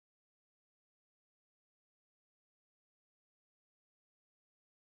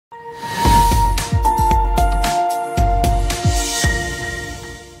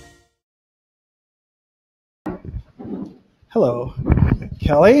Hello,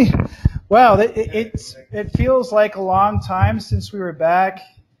 Kelly. Wow, it feels like a long time since we were back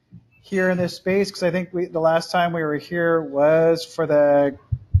here in this space, because I think the last time we were here was for the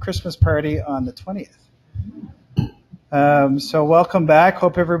Christmas party on the 20th. So welcome back.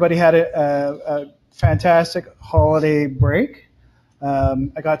 Hope everybody had a fantastic holiday break.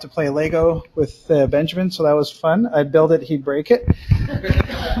 I got to play Lego with Benjamin, so that was fun. I'd build it, he'd break it.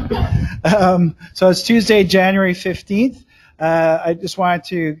 So it's Tuesday, January 15th. I just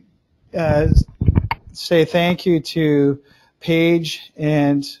wanted to say thank you to Paige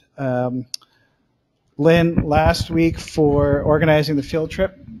and Lynn last week for organizing the field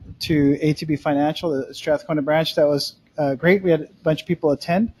trip to ATB Financial, the Strathcona branch. That was great. We had a bunch of people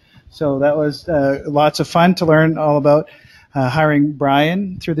attend, so that was lots of fun to learn all about hiring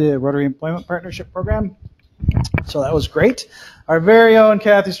Brian through the Rotary Employment Partnership Program. So that was great. Our very own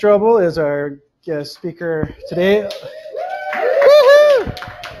Kathy Strobl is our guest speaker today. Woo-hoo!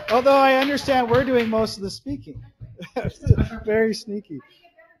 Although I understand we're doing most of the speaking. Very sneaky.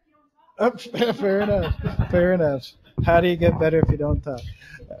 Oh, fair enough. Fair enough. How do you get better if you don't talk?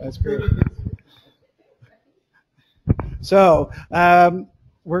 That's great. So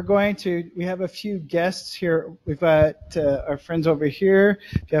we have a few guests here. We've got our friends over here.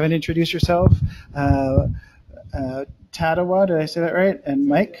 If you haven't introduced yourself, Tatawa, did I say that right? And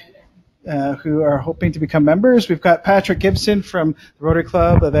Mike, who are hoping to become members. We've got Patrick Gibson from the Rotary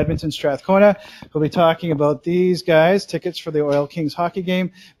Club of Edmonton, Strathcona, who'll be talking about these guys, tickets for the Oil Kings hockey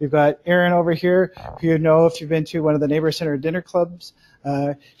game. We've got Aaron over here, who you know if you've been to one of the Neighbor Center dinner clubs.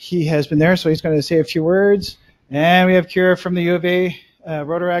 He has been there, so he's going to say a few words. And we have Kira from the U of A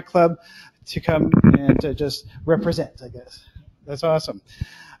Rotaract Club to come and to just represent, I guess. That's awesome.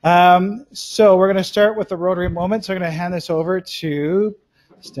 So we're going to start with the Rotary moment. So I'm going to hand this over to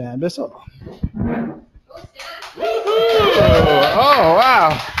Stan Bissell. Oh,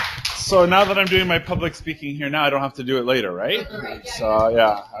 wow. So now that I'm doing my public speaking here now, I don't have to do it later, right? So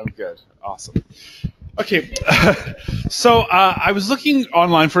yeah, I'm good. Awesome. Okay, so I was looking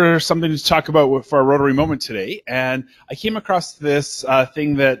online for something to talk about for a Rotary moment today, and I came across this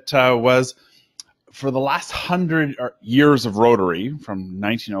thing that was for the last 100 years of Rotary, from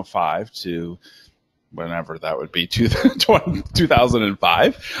 1905 to whenever that would be,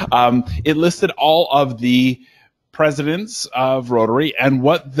 2005. It listed all of the presidents of Rotary and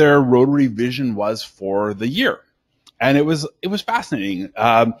what their Rotary vision was for the year, and it was fascinating.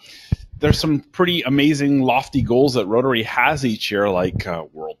 There's some pretty amazing lofty goals that Rotary has each year, like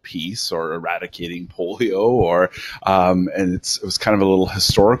world peace or eradicating polio, or and it was kind of a little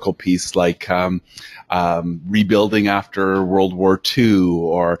historical piece, like rebuilding after World War II,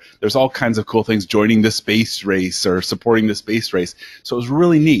 or there's all kinds of cool things, joining the space race or supporting the space race. So it was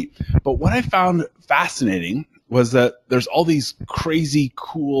really neat. But what I found fascinating was that there's all these crazy,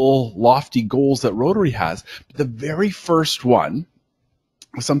 cool, lofty goals that Rotary has. But the very first one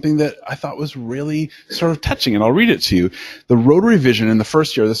was something that I thought was really sort of touching, and I'll read it to you. The Rotary vision in the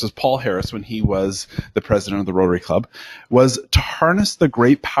first year, this was Paul Harris when he was the president of the Rotary Club, was to harness the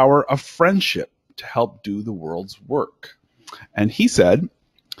great power of friendship to help do the world's work. And he said,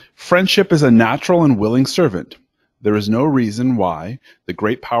 "Friendship is a natural and willing servant. There is no reason why the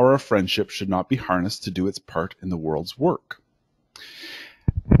great power of friendship should not be harnessed to do its part in the world's work."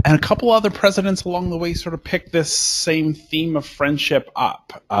 And a couple other presidents along the way sort of picked this same theme of friendship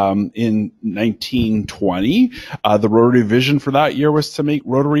up. In 1920, the Rotary vision for that year was to make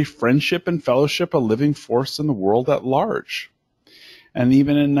Rotary friendship and fellowship a living force in the world at large. And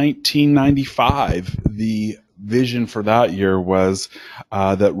even in 1995, the vision for that year was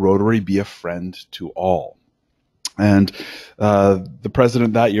that Rotary be a friend to all. And the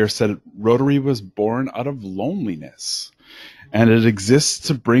president that year said Rotary was born out of loneliness, and it exists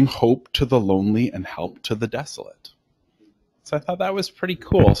to bring hope to the lonely and help to the desolate. So I thought that was pretty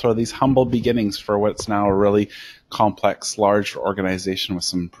cool. Sort of these humble beginnings for what's now a really complex, large organization with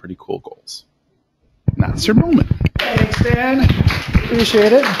some pretty cool goals. And that's your moment. Thanks, Dan.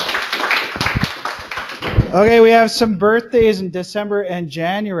 Appreciate it. Okay, we have some birthdays in December and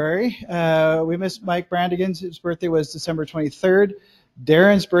January. We missed Mike Brandigan's. His birthday was December 23rd.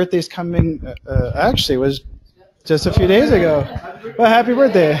 Darren's birthday is coming, actually was just a few days ago. Well, happy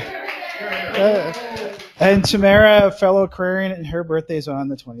birthday. And Tamara, a fellow Aquarian, and her birthday is on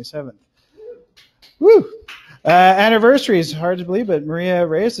the 27th. Woo! Anniversaries, hard to believe, but Maria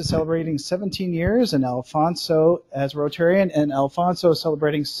Reyes is celebrating 17 years, and Alfonso as Rotarian, and Alfonso is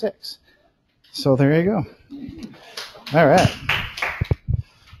celebrating 6. So there you go. All right.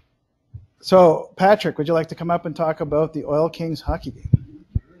 So, Patrick, would you like to come up and talk about the Oil Kings hockey game?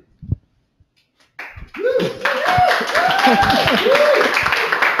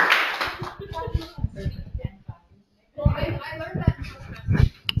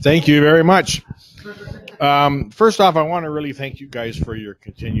 Thank you very much. First off, I want to really thank you guys for your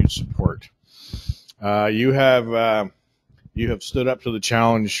continued support. You have stood up to the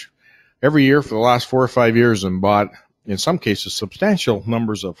challenge every year for the last 4 or 5 years and bought, in some cases, substantial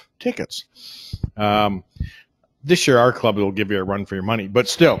numbers of tickets. This year, our club will give you a run for your money, but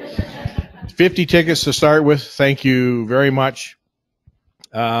still, 50 tickets to start with. Thank you very much.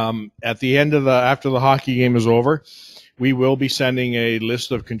 At the end of after the hockey game is over, we will be sending a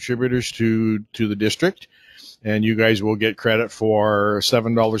list of contributors to the district, and you guys will get credit for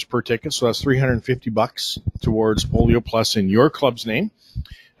 $7 per ticket. So that's $350 towards Polio Plus in your club's name.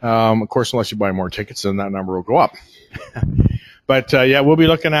 Of course, unless you buy more tickets, then that number will go up. But yeah, we'll be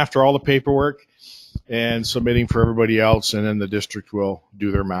looking after all the paperwork and submitting for everybody else, and then the district will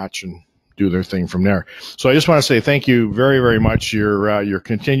do their match and do their thing from there. So I just want to say thank you very, very much. Your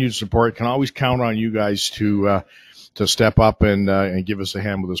continued support. Can always count on you guys to step up and give us a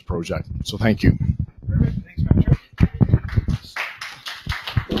hand with this project. So thank you. Thanks, Patrick.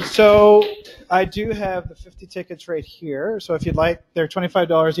 So I do have the 50 tickets right here. So if you'd like, they're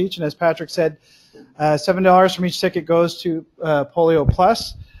 $25 each. And as Patrick said, $7 from each ticket goes to Polio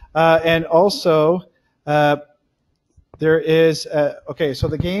Plus. And also, there is, okay, so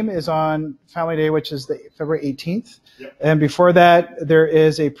the game is on Family Day, which is the February 18th. Yep. And before that, there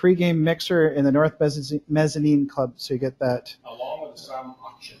is a pregame mixer in the North Mezzanine Club. So you get that. Along with some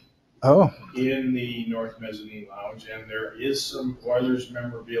auction. Oh. In the North Mezzanine Lounge. And there is some Oilers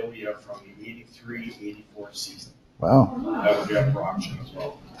memorabilia from the 83-84 season. Wow. That will be up for auction as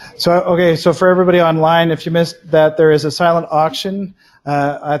well. So, okay, so for everybody online, if you missed that, there is a silent auction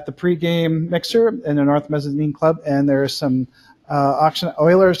at the pregame mixer in the North Mezzanine Club, and there are some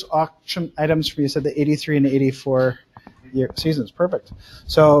Oilers auction items for, you said, the 83 and the 84 seasons. Perfect.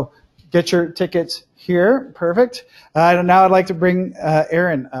 So get your tickets here. Perfect. Now I'd like to bring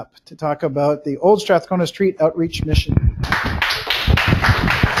Aaron up to talk about the Old Strathcona Street Outreach Mission.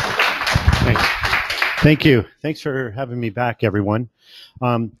 Thanks. Thank you. Thanks for having me back, everyone.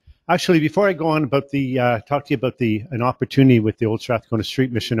 Actually, before I go on about talk to you about an opportunity with the Old Strathcona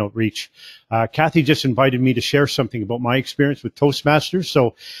Street Mission Outreach, Kathy just invited me to share something about my experience with Toastmasters.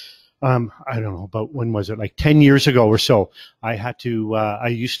 So I don't know, about when was it, like 10 years ago or so, I had to, I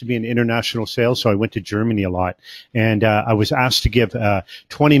used to be in international sales, so I went to Germany a lot. And I was asked to give a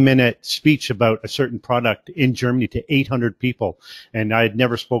 20-minute speech about a certain product in Germany to 800 people. And I had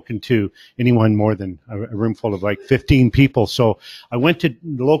never spoken to anyone more than a room full of like 15 people. So I went to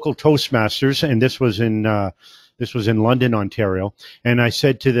the local Toastmasters, and this was in London, Ontario. And I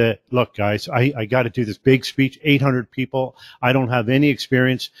said to look, guys, I got to do this big speech, 800 people. I don't have any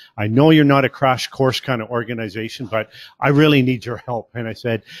experience. I know you're not a crash course kind of organization, but I really need your help. And I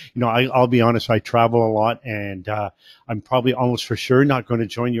said, I'll be honest, I travel a lot, and I'm probably almost for sure not going to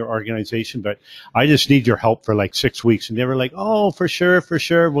join your organization, but I just need your help for like 6 weeks. And they were like, oh, for sure.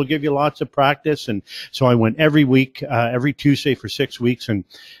 We'll give you lots of practice. And so I went every week, every Tuesday for 6 weeks. And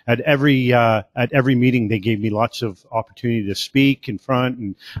at every meeting, they gave me lots of opportunity to speak in front,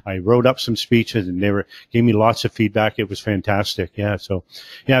 and I wrote up some speeches, and they gave me lots of feedback. It was fantastic. Yeah. So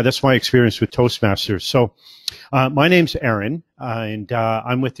yeah, that's my experience with Toastmasters. So my name's Aaron, and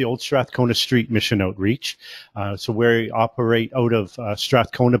I'm with the Old Strathcona Street Mission Outreach. So we operate out of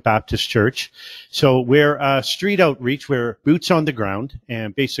Strathcona Baptist Church. So we're street outreach. We're boots on the ground,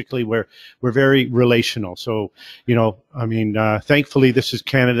 and basically we're very relational. So, thankfully this is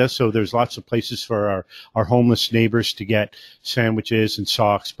Canada, so there's lots of places for our homeless neighbors to get sandwiches and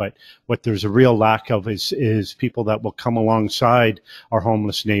socks. But what there's a real lack of is people that will come alongside our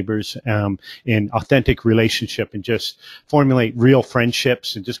homeless neighbors in authentic relationship and just formulate real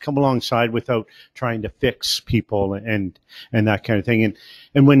friendships and just come alongside without trying to fix people and that kind of thing.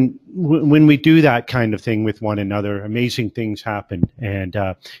 And when we do that kind of thing with one another, amazing things happen, and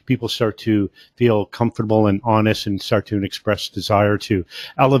people start to feel comfortable and honest and start to express desire to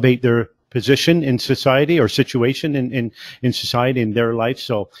elevate their position in society or situation in society in their life.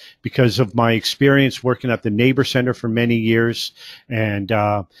 So because of my experience working at the Neighbor Center for many years, and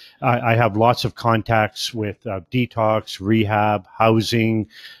I have lots of contacts with detox, rehab, housing,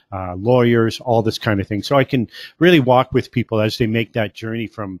 lawyers, all this kind of thing. So I can really walk with people as they make that journey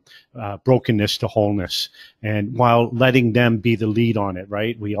from brokenness to wholeness, and while letting them be the lead on it,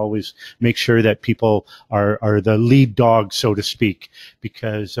 right? We always make sure that people are the lead dog, so to speak,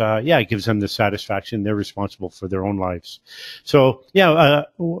 because, it gives them the satisfaction. They're responsible for their own lives. So,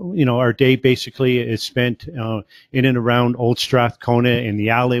 our day basically is spent in and around Old Strathcona, in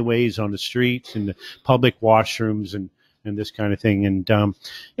the alleyways, on the streets, in the public washrooms, and and this kind of thing. And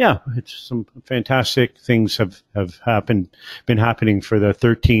yeah, it's some fantastic things have been happening for the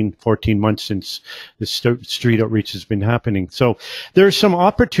 14 months since the street outreach has been happening. So there's some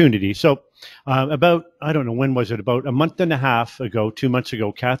opportunity. So about, I don't know, when was it? About a month and a half ago, 2 months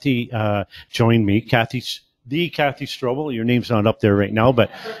ago, Kathy joined me. Kathy Strobl, your name's not up there right now, but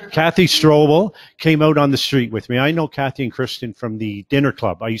Kathy Strobl came out on the street with me. I know Kathy and Kristen from the dinner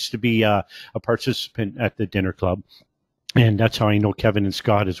club. I used to be a participant at the dinner club, and that's how I know Kevin and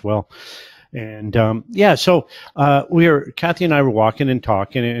Scott as well. And yeah, so Kathy and I were walking and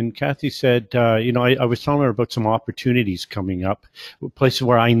talking, and Kathy said, you know, I was telling her about some opportunities coming up, places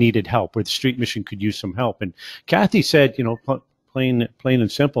where I needed help, where the street mission could use some help. And Kathy said, you know, plain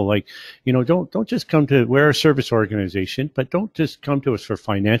and simple, like, you know, don't just come to, we're a service organization, but don't just come to us for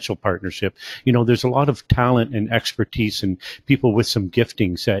financial partnership. You know, there's a lot of talent and expertise and people with some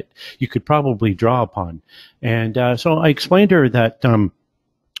giftings that you could probably draw upon. And so I explained to her that,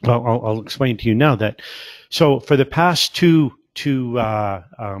 well, I'll explain to you now that, so for the past two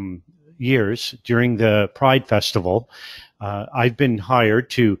years during the Pride Festival, I've been hired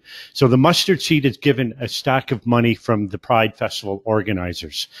to, so the mustard seed is given a stack of money from the Pride Festival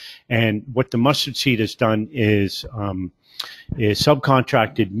organizers. And what the mustard seed has done is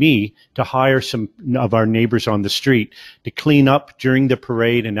subcontracted me to hire some of our neighbors on the street to clean up during the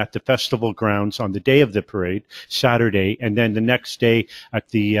parade and at the festival grounds on the day of the parade, Saturday, and then the next day at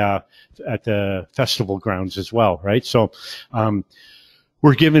the festival grounds as well, right? So,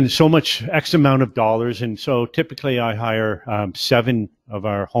 we're given so much X amount of dollars, and so typically I hire 7 of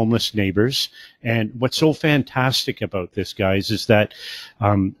our homeless neighbors. And what's so fantastic about this, guys, is that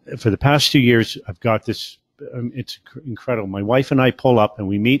for the past 2 years, I've got this. It's incredible. My wife and I pull up, and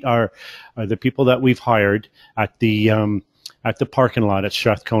we meet the people that we've hired at the parking lot at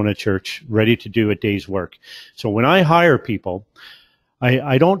Strathcona Church, ready to do a day's work. So when I hire people,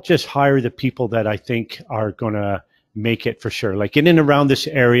 I don't just hire the people that I think are going to make it for sure. Like in and around this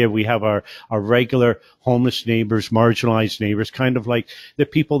area, we have our regular homeless neighbors, marginalized neighbors, kind of like the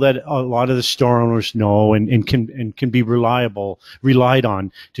people that a lot of the store owners know and can be relied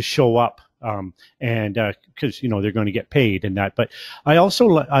on to show up. And because, you know, they're going to get paid and that. But I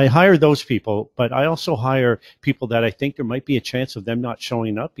hire those people, but I also hire people that I think there might be a chance of them not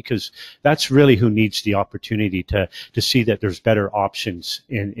showing up, because that's really who needs the opportunity to see that there's better options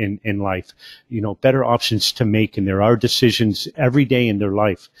in life, you know, better options to make. And there are decisions every day in their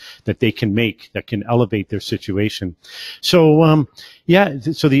life that they can make that can elevate their situation. So, yeah,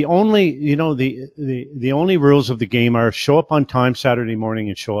 so the only, you know, the only rules of the game are show up on time Saturday morning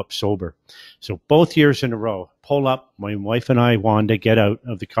and show up sober. So both years in a row, pull up, my wife and I, Wanda, get out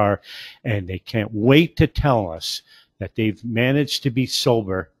of the car, and they can't wait to tell us that they've managed to be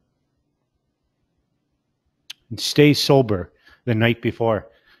sober and stay sober the night before.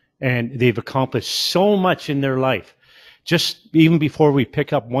 And they've accomplished so much in their life. Just even before we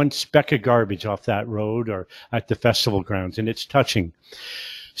pick up one speck of garbage off that road or at the festival grounds, and it's touching.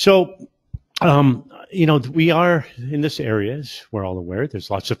 So, you know, we are in this area, as we're all aware, there's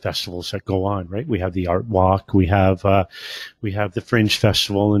lots of festivals that go on, right? We have the Art Walk, we have the Fringe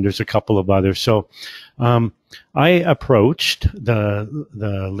Festival, and there's a couple of others. So, I approached the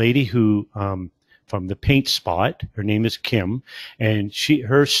lady who, from the paint spot. Her name is Kim, and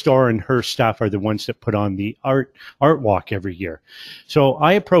her store and her staff are the ones that put on the art walk every year. So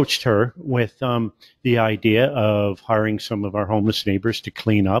I approached her with the idea of hiring some of our homeless neighbors to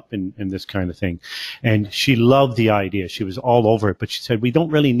clean up and this kind of thing. And she loved the idea. She was all over it, but she said, we don't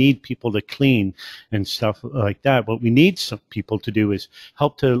really need people to clean and stuff like that. What we need some people to do is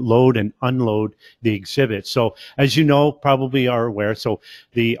help to load and unload the exhibit. So as you know, probably are aware, so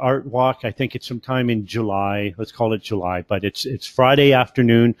the art walk, I think it's sometime in July, let's call it July, but it's Friday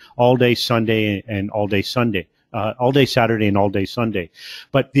afternoon, all day Sunday, and all day Sunday. All day Saturday and all day Sunday.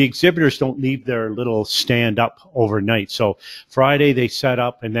 But the exhibitors don't leave their little stand up overnight. So Friday they set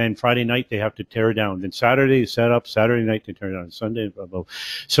up, and then Friday night they have to tear down. Then Saturday they set up, Saturday night they tear down, Sunday, blah, blah.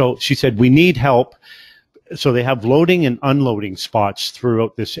 So she said, we need help. So they have loading and unloading spots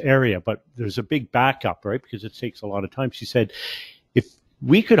throughout this area, but there's a big backup, right? Because it takes a lot of time. She said, if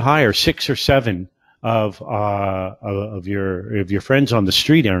we could hire 6 or 7 of your friends on the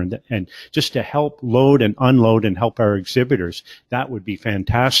street, Aaron, and just to help load and unload and help our exhibitors, that would be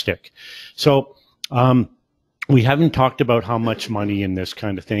fantastic. So we haven't talked about how much money in this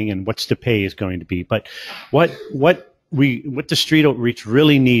kind of thing and what's the pay is going to be, but what the street outreach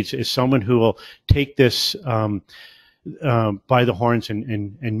really needs is someone who will take this by the horns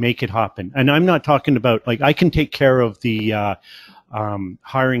and make it happen. And I'm not talking about, like, I can take care of the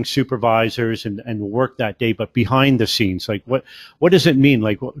hiring supervisors and work that day, but behind the scenes, like what does it mean?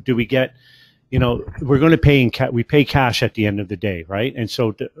 Like, do we get, we're going to we pay cash at the end of the day, right? And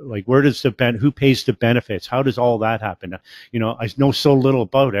so, like, where does who pays the benefits? How does all that happen? I know so little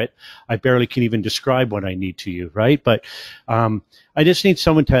about it. I barely can even describe what I need to you, right? But I just need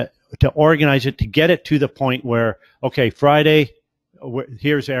someone to organize it, to get it to the point where, okay, Friday,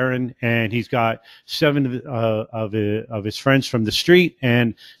 here's Aaron, and he's got 7 of his friends from the street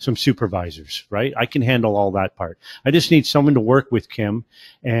and some supervisors, right? I can handle all that part. I just need someone to work with Kim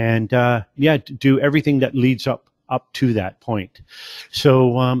and, do everything that leads up to that point.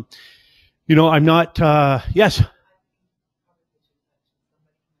 So, I'm not, yes.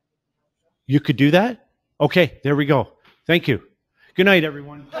 You could do that? Okay, there we go. Thank you. Good night,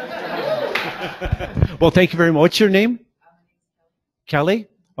 everyone. Well, thank you very much. What's your name? Kelly?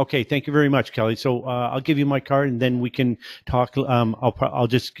 Okay, thank you very much, Kelly. So I'll give you my card, and then we can talk. I'll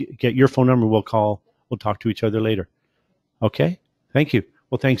just get your phone number. We'll talk to each other later. Okay? Thank you.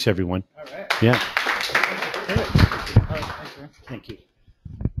 Well, thanks, everyone. All right. Yeah. Thank you.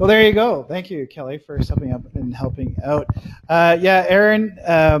 Well, there you go. Thank you, Kelly, for stepping up and helping out. Aaron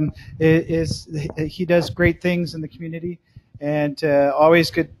he does great things in the community, and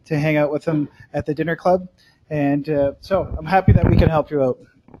always good to hang out with him at the dinner club. And so I'm happy that we can help you out.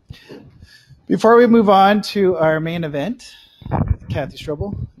 Before we move on to our main event, Kathy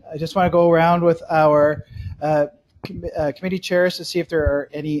Strobl, I just want to go around with our committee chairs to see if there are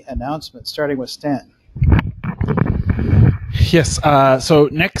any announcements, starting with Stan. Yes. So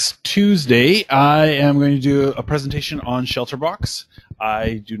next Tuesday, I am going to do a presentation on Shelterbox.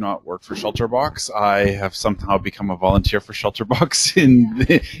 I do not work for Shelterbox. I have somehow become a volunteer for Shelterbox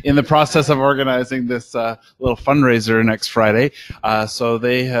in the process of organizing this little fundraiser next Friday. So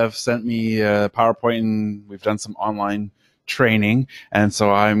they have sent me a PowerPoint, and we've done some online training, and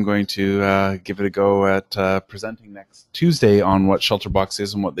so I'm going to give it a go at presenting next Tuesday on what Shelterbox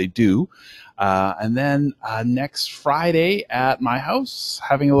is and what they do. And then next Friday at my house,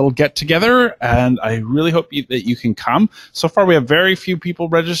 having a little get together, and I really hope that you can come. So far, we have very few people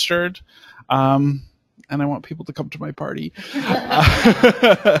registered, and I want people to come to my party.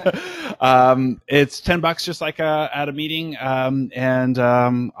 It's $10 just like at a meeting, and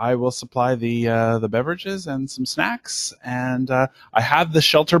I will supply the beverages and some snacks. And I have the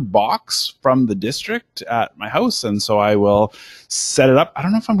shelter box from the district at my house, and so I will set it up. I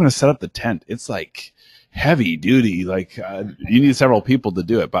don't know if I'm going to set up the tent. It's like heavy duty. Like you need several people to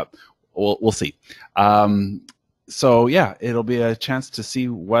do it, but we'll see. So yeah, it'll be a chance to see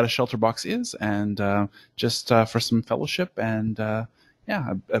what a shelter box is, and just for some fellowship and a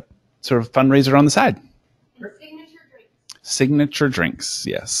sort of fundraiser on the side. And signature drinks. Signature drinks,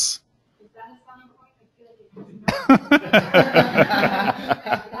 yes. Is that a selling point? I feel like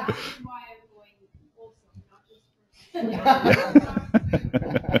that's why I'm going also, not just for but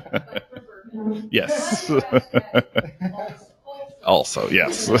for bourbon. Yes. Also,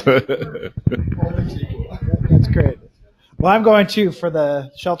 yes. That's great. Well, I'm going to for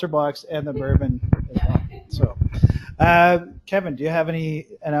the shelter box and the bourbon as well. So, Kevin, do you have any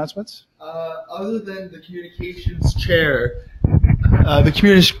announcements? Other than the communications chair,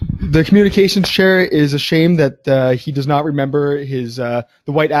 the communications chair is ashamed that he does not remember his the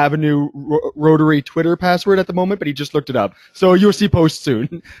Whyte Avenue Rotary Twitter password at the moment, but he just looked it up. So you'll see posts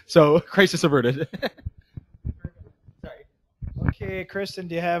soon. So crisis averted. Sorry. Okay, Kristen,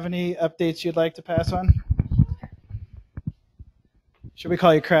 do you have any updates you'd like to pass on? Should we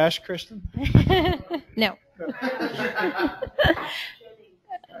call you Crash, Kristen? No.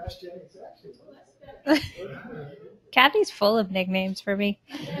 Kathy's full of nicknames for me.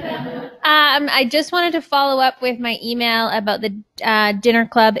 I just wanted to follow up with my email about the dinner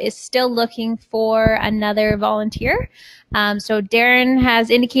club is still looking for another volunteer. So Darren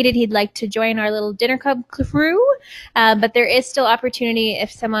has indicated he'd like to join our little dinner club crew, but there is still opportunity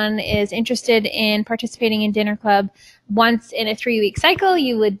if someone is interested in participating in dinner club. Once in a 3-week cycle,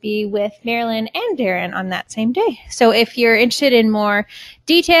 you would be with Marilyn and Darren on that same day. So if you're interested in more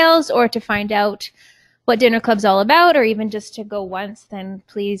details or to find out what dinner club's all about, or even just to go once, then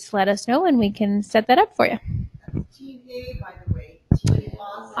please let us know and we can set that up for you. Team A, by the way. Team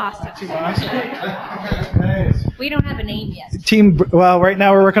Awesome. Nice. We don't have a name yet. Well, right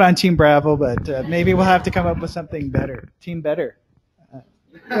now we're working on Team Bravo, but maybe we'll have to come up with something better. Team Better.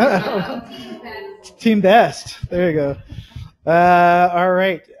 Team Best. There you go. All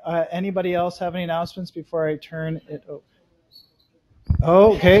right. Anybody else have any announcements before I turn it over?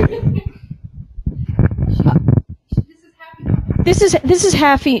 Oh, okay. This this is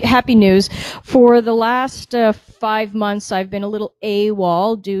happy news. For the last 5 months, I've been a little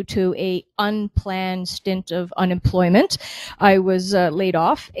AWOL due to a unplanned stint of unemployment. I was laid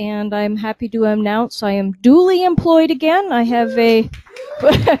off, and I'm happy to announce I am duly employed again. I have a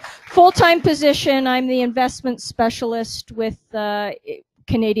full-time position. I'm the investment specialist with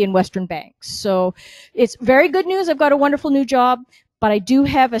Canadian Western Banks. So it's very good news. I've got a wonderful new job. But I do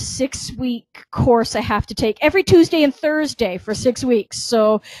have a 6-week course I have to take every Tuesday and Thursday for 6 weeks.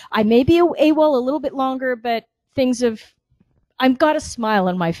 So I may be AWOL a little bit longer, but I've got a smile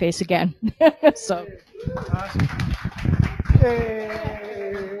on my face again. So. Awesome.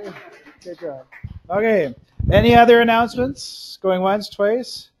 Yay. Good job. Okay. Any other announcements? Going once,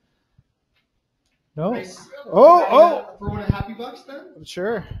 twice? No. For one of Happy Bucks then?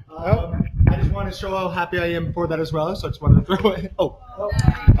 Sure. I just want to show how happy I am for that as well, so I just wanted to throw it.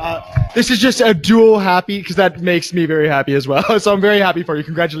 This is just a dual happy, because that makes me very happy as well. So I'm very happy for you.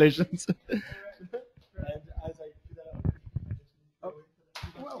 Congratulations.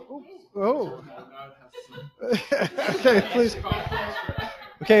 Okay, please.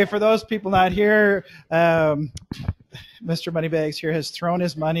 Okay, for those people not here, Mr. Moneybags here has thrown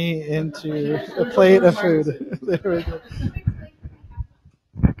his money into a plate of food. There we go.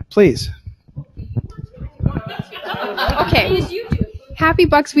 Please. Okay. Happy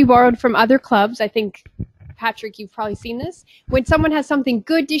Bucks we borrowed from other clubs. I think, Patrick, you've probably seen this. When someone has something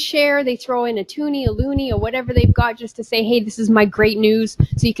good to share, they throw in a toonie, a loony, or whatever they've got just to say, hey, this is my great news,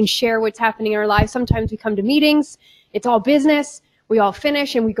 so you can share what's happening in our lives. Sometimes we come to meetings, it's all business, we all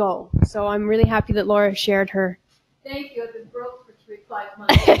finish, and we go. So I'm really happy that Laura shared her. Thank you. I've been broke for 5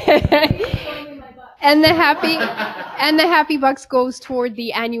 months. And the Happy Bucks goes toward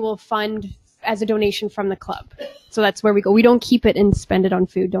the annual fund as a donation from the club. So that's where we go. We don't keep it and spend it on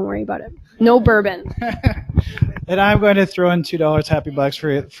food. Don't worry about it. No bourbon. And I'm going to throw in $2 Happy Bucks for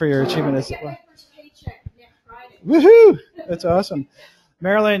your achievement as well. Woohoo! That's awesome.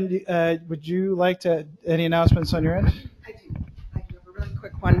 Marilyn, would you like to any announcements on your end? I do have a really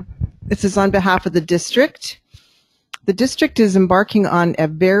quick one. This is on behalf of the district. The district is embarking on a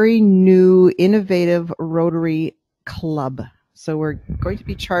very new, innovative Rotary club. So we're going to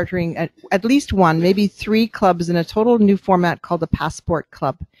be chartering at least one, maybe 3 clubs in a total new format called the Passport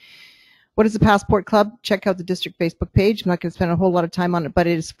Club. What is the Passport Club? Check out the district Facebook page. I'm not going to spend a whole lot of time on it, but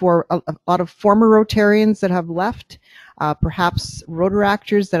it is for a lot of former Rotarians that have left, perhaps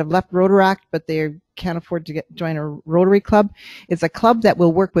Rotaractors that have left Rotaract, but they can't afford to join a Rotary club. It's a club that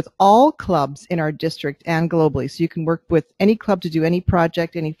will work with all clubs in our district and globally. So you can work with any club to do any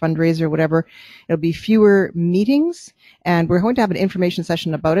project, any fundraiser, whatever. It'll be fewer meetings, and we're going to have an information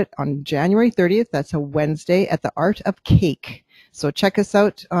session about it on January 30th. That's a Wednesday at the Art of Cake. So check us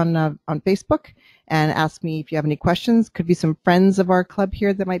out on Facebook and ask me if you have any questions. Could be some friends of our club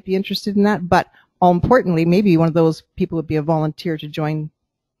here that might be interested in that. But all importantly, maybe one of those people would be a volunteer to join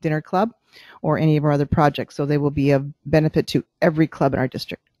Dinner Club or any of our other projects. So they will be of benefit to every club in our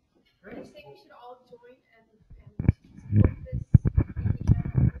district.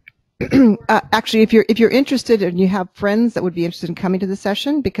 Actually, if you're interested and you have friends that would be interested in coming to the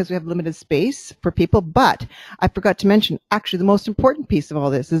session, because we have limited space for people, but I forgot to mention, actually, the most important piece of all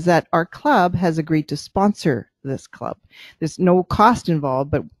this is that our club has agreed to sponsor this club. There's no cost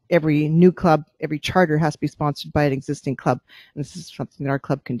involved, but every new club, every charter has to be sponsored by an existing club, and this is something that our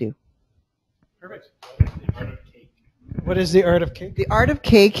club can do. Perfect. What is the Art of Cake? The Art of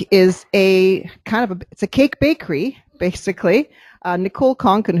Cake is a it's a cake bakery, basically. Nicole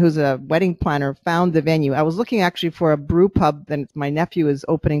Conkin, who's a wedding planner, found the venue. I was looking actually for a brew pub that my nephew is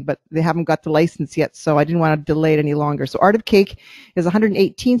opening, but they haven't got the license yet, so I didn't want to delay it any longer. So Art of Cake is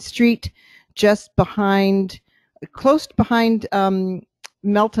 118th Street, just close behind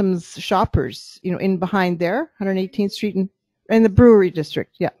Melton's Shoppers, in behind there, 118th Street in the brewery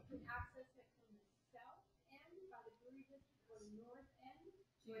district, yeah.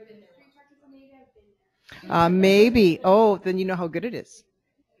 Maybe. Oh, then you know how good it is.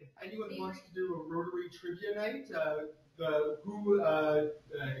 If anyone wants to do a Rotary trivia night, who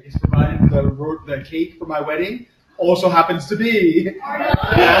provided the cake for my wedding also happens to be. So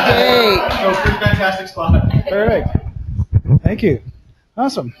pretty fantastic spot. Perfect. Thank you.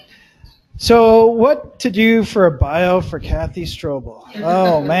 Awesome. So what to do for a bio for Kathy Strobl?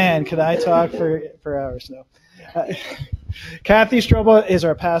 Oh man, could I talk for hours now? Kathy Strobl is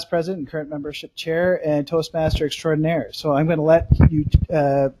our past president and current membership chair and Toastmaster extraordinaire. So I'm going to let you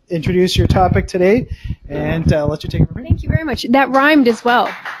introduce your topic today and let you take it from here. Thank you very much. That rhymed as well.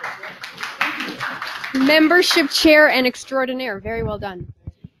 Membership chair and extraordinaire. Very well done.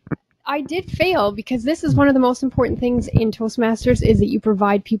 I did fail because this is one of the most important things in Toastmasters is that you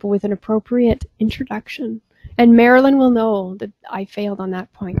provide people with an appropriate introduction. And Marilyn will know that I failed on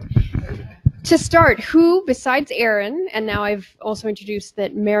that point. To start, who besides Aaron, and now I've also introduced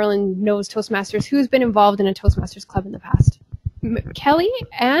that Marilyn knows Toastmasters, who's been involved in a Toastmasters club in the past? Kelly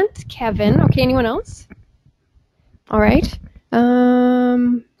and Kevin. Okay, anyone else? All right.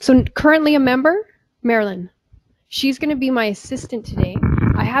 So currently a member, Marilyn. She's going to be my assistant today.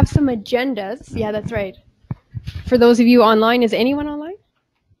 I have some agendas. Yeah, that's right. For those of you online, is anyone online?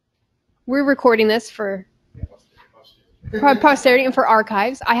 We're recording this for posterity and for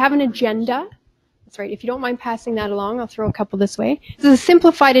archives. I have an agenda. That's right. If you don't mind passing that along, I'll throw a couple this way. This is a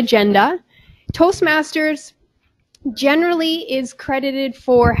simplified agenda. Toastmasters generally is credited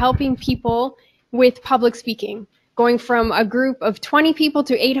for helping people with public speaking. Going from a group of 20 people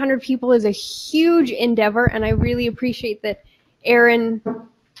to 800 people is a huge endeavor, and I really appreciate that Aaron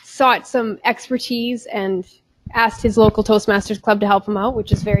sought some expertise and asked his local Toastmasters club to help him out,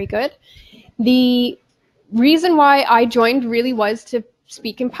 which is very good. The reason why I joined really was to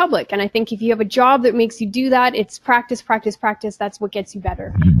speak in public, and I think if you have a job that makes you do that, it's practice, practice, practice. That's what gets you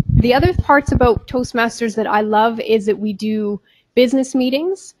better. The other parts about Toastmasters that I love is that we do business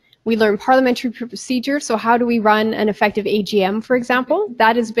meetings. We learn parliamentary procedure, so how do we run an effective AGM, for example?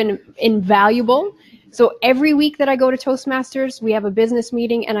 That has been invaluable. So every week that I go to Toastmasters, we have a business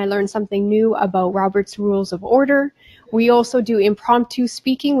meeting and I learn something new about Robert's Rules of Order. We also do impromptu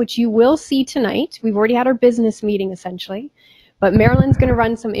speaking, which you will see tonight. We've already had our business meeting, essentially. But Marilyn's going to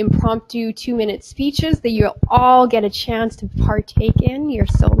run some impromptu 2-minute speeches that you'll all get a chance to partake in. You're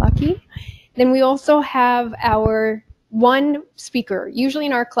so lucky. Then we also have our one speaker. Usually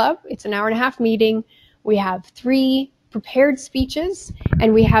in our club, it's an hour-and-a-half meeting. We have 3 prepared speeches,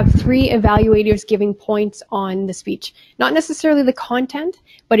 and we have 3 evaluators giving points on the speech. Not necessarily the content,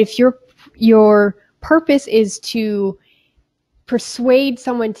 but if your purpose is to persuade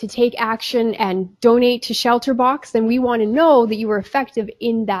someone to take action and donate to Shelter Box, then we want to know that you were effective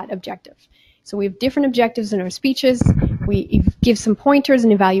in that objective. So we have different objectives in our speeches. We give some pointers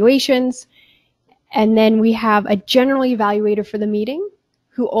and evaluations. And then we have a general evaluator for the meeting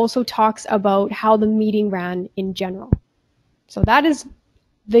who also talks about how the meeting ran in general. So that is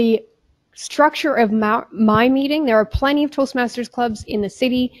the structure of my meeting. There are plenty of Toastmasters clubs in the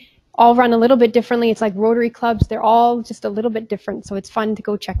city, all run a little bit differently. It's like Rotary clubs. They're all just a little bit different, so it's fun to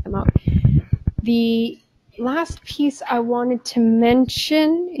go check them out. The last piece I wanted to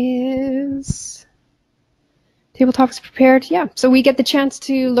mention is table topics prepared. Yeah, so we get the chance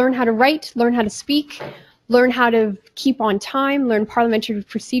to learn how to write, learn how to speak, learn how to keep on time, learn parliamentary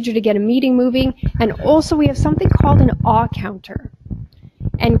procedure to get a meeting moving, and also we have something called an awe counter.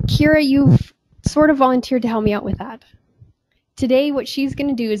 And Kira, you've sort of volunteered to help me out with that. Today, what she's going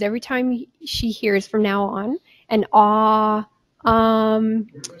to do is every time she hears from now on an awe,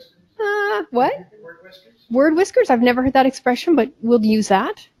 what? Word whiskers? I've never heard that expression, but we'll use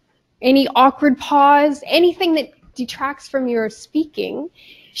that. Any awkward pause, anything that detracts from your speaking,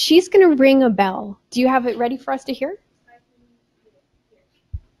 she's going to ring a bell. Do you have it ready for us to hear?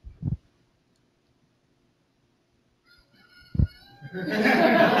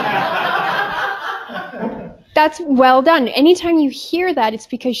 That's well done. Anytime you hear that, it's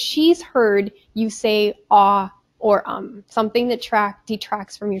because she's heard you say ah or something that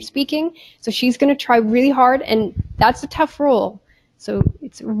detracts from your speaking. So she's going to try really hard, and that's a tough role. So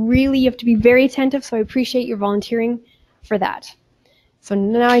it's really, you have to be very attentive, so I appreciate your volunteering for that. So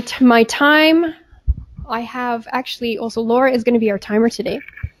now my time, I have actually also Laura is going to be our timer today.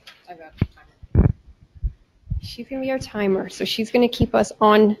 She's going to be our timer, so she's going to keep us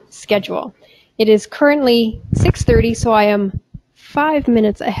on schedule. It is currently 6:30, so I am 5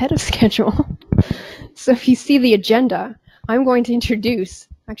 minutes ahead of schedule. So if you see the agenda, I'm going to introduce,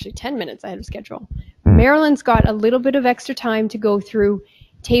 actually 10 minutes ahead of schedule. Marilyn's got a little bit of extra time to go through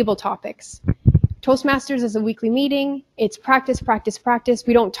table topics. Toastmasters is a weekly meeting. It's practice, practice, practice.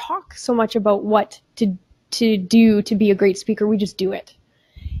 We don't talk so much about what to do to be a great speaker. We just do it.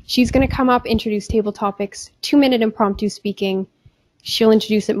 She's going to come up, introduce table topics, 2-minute impromptu speaking. She'll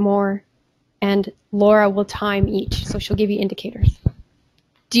introduce it more, and Laura will time each, so she'll give you indicators.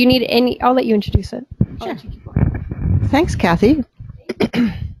 Do you need any? I'll let you introduce it. I'll let you keep going. Thanks, Kathy.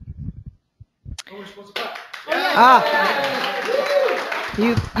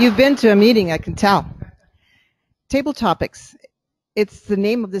 You've been to a meeting, I can tell. Table topics. It's the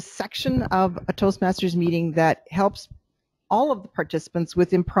name of this section of a Toastmasters meeting that helps all of the participants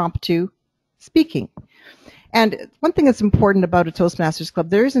with impromptu speaking. And one thing that's important about a Toastmasters club,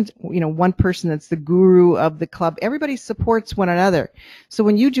 there isn't, one person that's the guru of the club. Everybody supports one another. So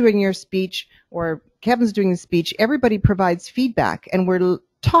when you're doing your speech or Kevin's doing the speech, everybody provides feedback, and we're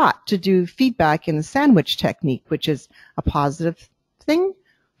taught to do feedback in the sandwich technique, which is a positive thing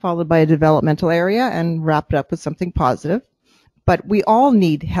followed by a developmental area and wrapped up with something positive. But we all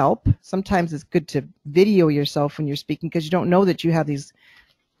need help. Sometimes it's good to video yourself when you're speaking because you don't know that you have these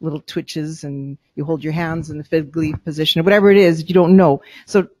little twitches and you hold your hands in the fig leaf position or whatever it is, you don't know.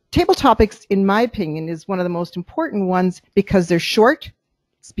 So table topics, in my opinion, is one of the most important ones because they're short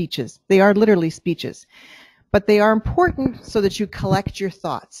speeches. They are literally speeches. But they are important so that you collect your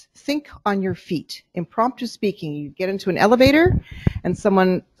thoughts. Think on your feet. Impromptu speaking. You get into an elevator and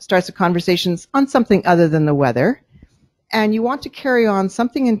someone starts a conversation on something other than the weather. And you want to carry on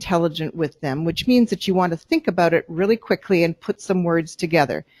something intelligent with them, which means that you want to think about it really quickly and put some words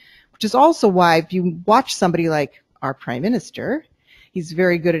together, which is also why if you watch somebody like our Prime Minister, he's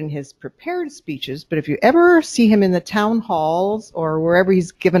very good in his prepared speeches, but if you ever see him in the town halls or wherever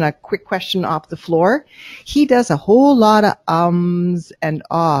he's given a quick question off the floor, he does a whole lot of ums and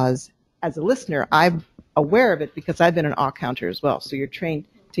ahs. As a listener, I'm aware of it because I've been an ah counter as well, so you're trained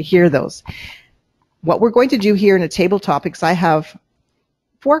to hear those. What we're going to do here in the table topics, I have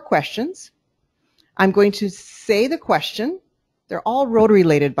 4 questions. I'm going to say the question. They're all Rotary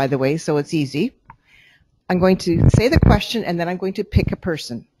related, by the way, so it's easy. I'm going to say the question, and then I'm going to pick a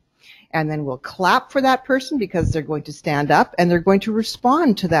person. And then we'll clap for that person because they're going to stand up, and they're going to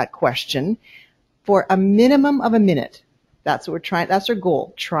respond to that question for a minimum of a minute. That's what we're trying. That's our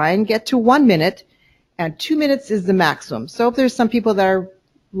goal. Try and get to 1 minute, and 2 minutes is the maximum. So if there's some people that are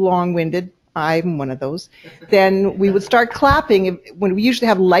long-winded, I'm one of those, then we would start clapping when we usually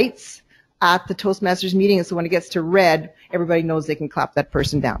have lights at the Toastmasters meeting, so when it gets to red, everybody knows they can clap that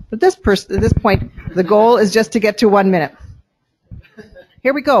person down. But at this point, the goal is just to get to 1 minute.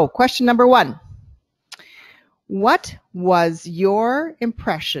 Here we go. Question number 1. What was your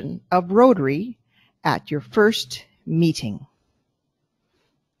impression of Rotary at your first meeting?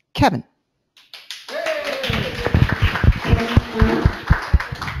 Kevin.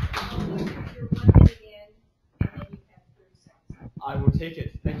 I will take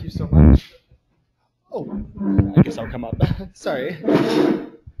it. Thank you so much. Oh, I guess I'll come up. Sorry.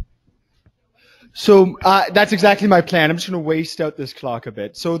 So that's exactly my plan. I'm just going to waste out this clock a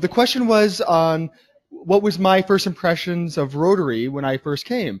bit. So the question was on what was my first impressions of Rotary when I first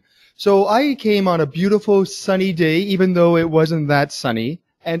came. So I came on a beautiful sunny day, even though it wasn't that sunny.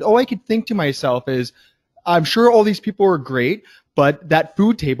 And all I could think to myself is, I'm sure all these people are great, but that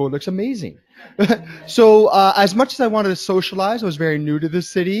food table looks amazing. So as much as I wanted to socialize, I was very new to this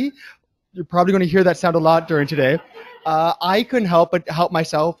city. You're probably going to hear that sound a lot during today. I couldn't help but help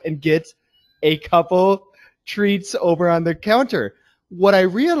myself and get a couple treats over on the counter. What I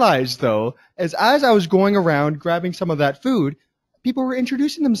realized, though, is as I was going around grabbing some of that food, people were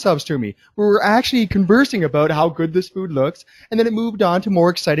introducing themselves to me. We were actually conversing about how good this food looks, and then it moved on to more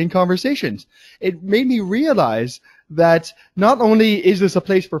exciting conversations. It made me realize that not only is this a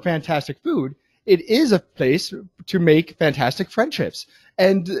place for fantastic food, it is a place to make fantastic friendships.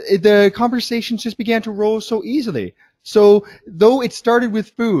 And the conversations just began to roll so easily. So though it started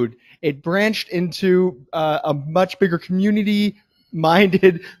with food, it branched into a much bigger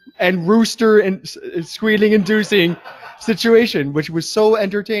community-minded and rooster and squealing-inducing situation, which was so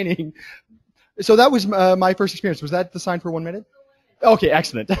entertaining. So that was my first experience. Was that the sign for 1 minute? Okay,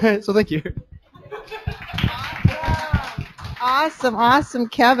 excellent. So thank you. Awesome, awesome,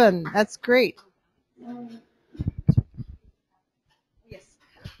 Kevin. That's great. Yes,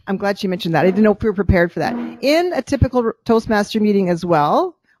 I'm glad you mentioned that. I didn't know if we were prepared for that. In a typical Toastmaster meeting as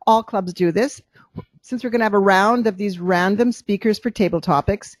well, all clubs do this. Since we're going to have a round of these random speakers for table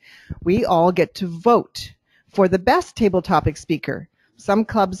topics, we all get to vote for the best table topic speaker. Some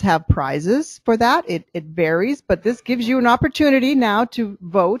clubs have prizes for that. It varies, but this gives you an opportunity now to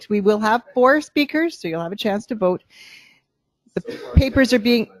vote. We will have 4 speakers, so you'll have a chance to vote. The papers are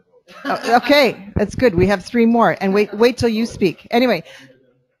being... Oh, okay, that's good. We have 3 more. And wait till you speak. Anyway,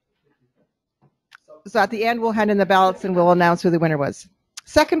 so at the end, we'll hand in the ballots and we'll announce who the winner was.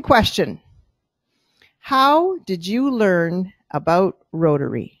 Second question. How did you learn about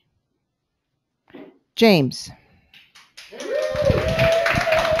Rotary? James.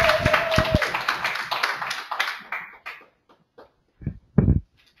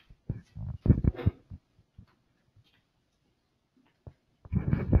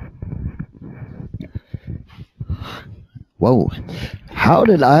 Whoa. How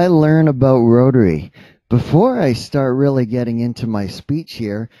did I learn about Rotary? Before I start really getting into my speech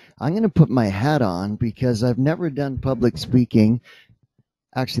here, I'm going to put my hat on because I've never done public speaking.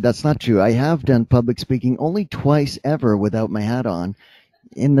 Actually, that's not true. I have done public speaking only twice ever without my hat on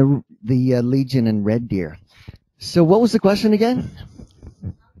in the Legion and Red Deer. So what was the question again?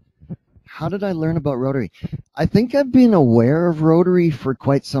 How did I learn about Rotary? I think I've been aware of Rotary for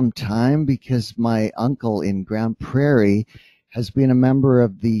quite some time because my uncle in Grand Prairie has been a member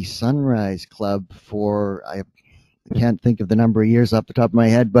of the Sunrise Club for, I can't think of the number of years off the top of my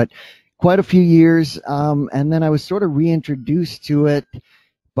head, but quite a few years. And then I was sort of reintroduced to it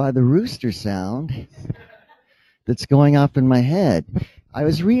by the rooster sound that's going off in my head. I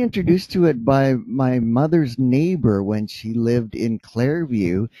was reintroduced to it by my mother's neighbor when she lived in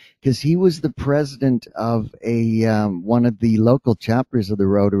Clairview, because he was the president of a one of the local chapters of the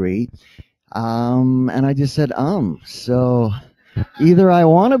Rotary. And I just said, so either I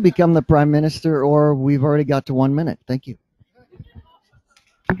want to become the prime minister or we've already got to 1 minute. Thank you.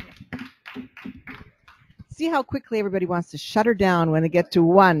 See how quickly everybody wants to shut her down when they get to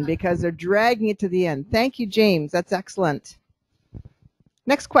 1 because they're dragging it to the end. Thank you, James. That's excellent.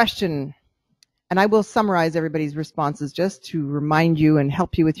 Next question, and I will summarize everybody's responses just to remind you and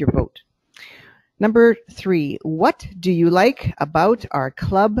help you with your vote. Number 3, what do you like about our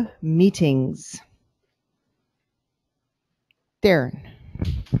club meetings? Darren.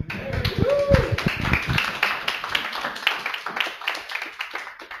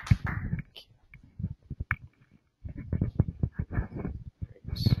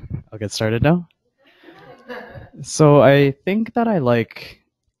 I'll get started now. So I think that I like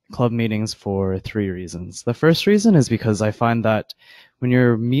club meetings for 3 reasons. The first reason is because I find that when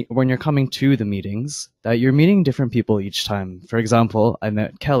you're coming to the meetings, that you're meeting different people each time. For example, I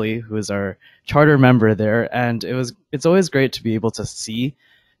met Kelly, who is our charter member there, and it's always great to be able to see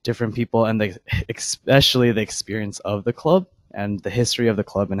different people and especially the experience of the club and the history of the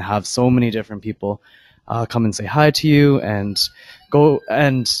club, and have so many different people come and say hi to you and go,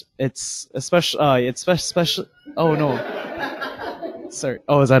 and it's especially oh no, sorry,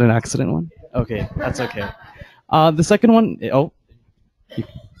 oh, is that an accident one? Okay, that's okay. The second one,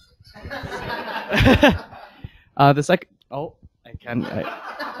 I'm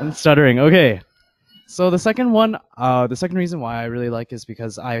stuttering. Okay, so the second one, the second reason why I really like is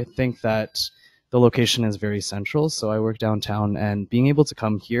because I think that the location is very central. So I work downtown, and being able to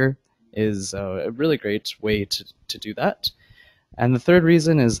come here is a really great way to do that. And the third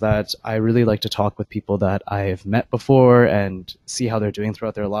reason is that I really like to talk with people that I've met before and see how they're doing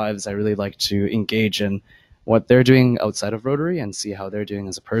throughout their lives. I really like to engage in what they're doing outside of Rotary and see how they're doing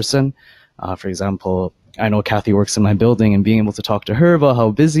as a person. For example, I know Kathy works in my building, and being able to talk to her about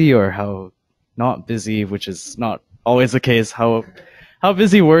how busy or how not busy, which is not always the case, how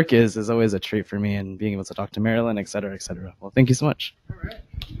busy work is always a treat for me, and being able to talk to Marilyn, et cetera, et cetera. Well, thank you so much. All right.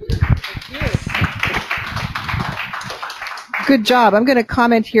 Good job. I'm going to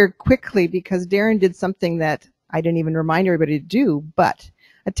comment here quickly because Darren did something that I didn't even remind everybody to do, but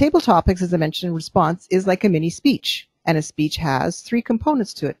a table topics, as I mentioned, response is like a mini speech, and a speech has 3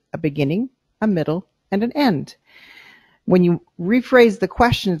 components to it: a beginning, a middle, and an end. When you rephrase the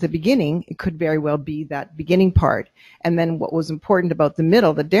question at the beginning, it could very well be that beginning part. And then what was important about the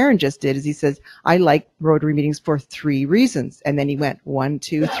middle that Darren just did is he says, I like Rotary meetings for 3 reasons. And then he went 1,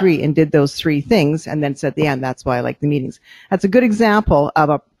 2, 3 and did those 3 things, and then said at the end, that's why I like the meetings. That's a good example of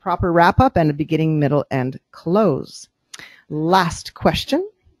a proper wrap up and a beginning, middle, and close. Last question.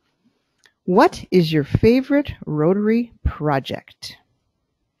 What is your favorite Rotary project?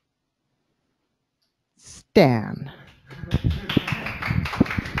 Stan.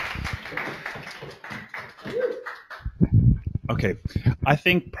 Okay, I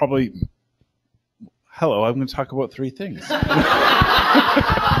think probably. Hello, I'm going to talk about 3 things.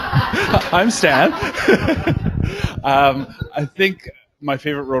 I'm Stan. I think my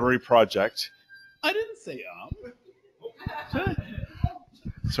favorite Rotary project. I didn't say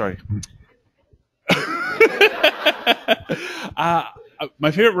Sorry.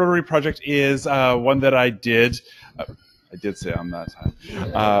 My favorite Rotary project is one that I did. I did say that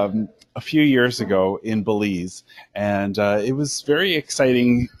time. A few years ago in Belize, and it was very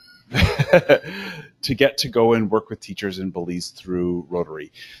exciting to get to go and work with teachers in Belize through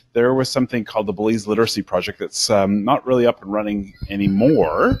Rotary. There was something called the Belize Literacy Project that's not really up and running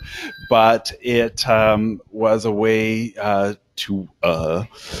anymore, but it was a way to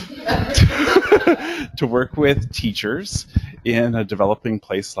work with teachers in a developing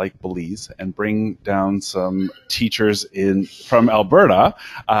place like Belize and bring down some teachers from Alberta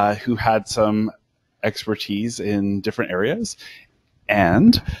who had some expertise in different areas,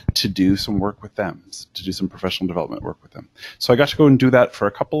 and to do some work with them, to do some professional development work with them. So I got to go and do that for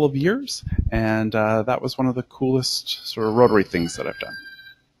a couple of years, and that was one of the coolest sort of Rotary things that I've done.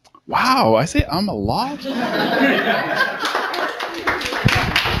 Wow, I say a lot.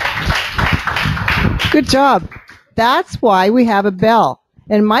 Good job. That's why we have a bell.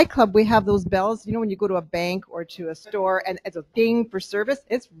 In my club, we have those bells. You know, when you go to a bank or to a store and it's a ding for service,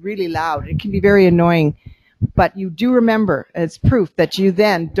 it's really loud. It can be very annoying. But you do remember, and it's proof that you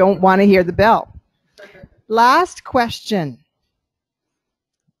then don't want to hear the bell. Last question.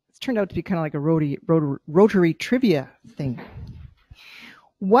 It's turned out to be kind of like a Rotary trivia thing.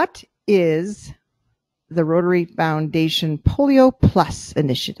 What is the Rotary Foundation Polio Plus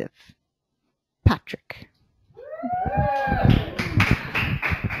initiative? Patrick.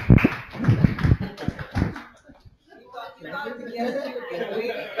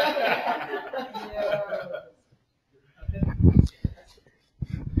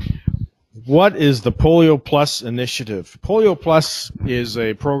 What is the Polio Plus initiative? Polio Plus is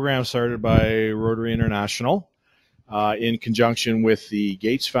a program started by Rotary International in conjunction with the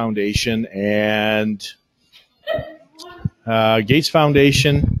Gates Foundation and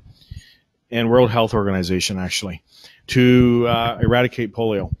World Health Organization, actually, to eradicate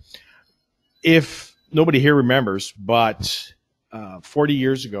polio. If nobody here remembers, but 40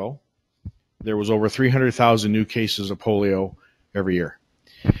 years ago, there was over 300,000 new cases of polio every year.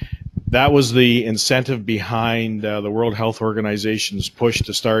 That was the incentive behind the World Health Organization's push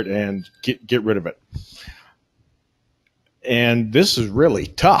to start and get rid of it. And this is really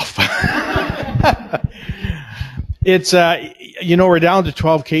tough. It's we're down to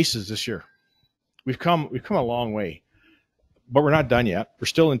 12 cases this year. We've come a long way, but we're not done yet. We're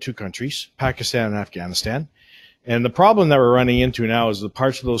still in 2 countries, Pakistan and Afghanistan. And the problem that we're running into now is the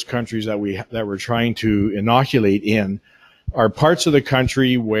parts of those countries that we're trying to inoculate in are parts of the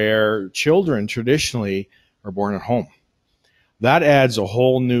country where children traditionally are born at home. That adds a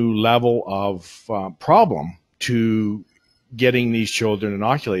whole new level of problem to getting these children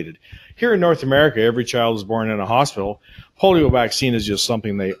inoculated. Here in North America, every child is born in a hospital. Polio vaccine is just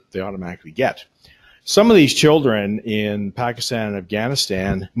something they automatically get. Some of these children in Pakistan and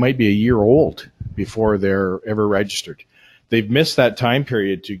Afghanistan might be a year old before they're ever registered. They've missed that time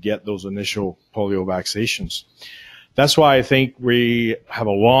period to get those initial polio vaccinations. That's why I think we have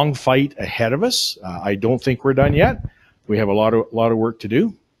a long fight ahead of us. I don't think we're done yet. We have a lot of work to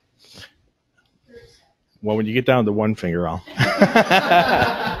do. Well, when you get down to one finger, I'll.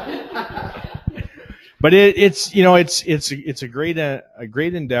 But it's a great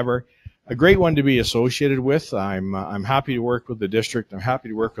endeavor, a great one to be associated with. I'm happy to work with the district. I'm happy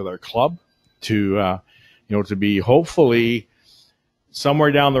to work with our club to be hopefully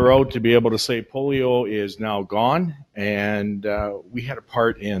somewhere down the road to be able to say polio is now gone, and we had a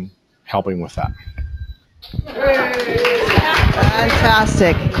part in helping with that.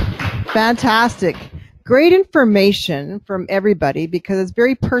 Fantastic. Great information from everybody because it's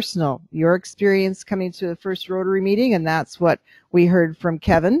very personal. Your experience coming to the first Rotary meeting, and that's what we heard from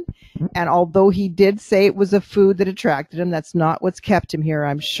Kevin. And although he did say it was a food that attracted him, that's not what's kept him here,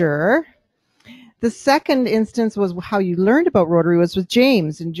 I'm sure. The second instance was how you learned about Rotary was with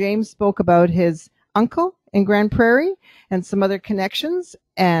James, and James spoke about his uncle in Grand Prairie and some other connections,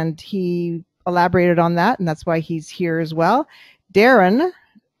 and he elaborated on that, and that's why he's here as well. Darren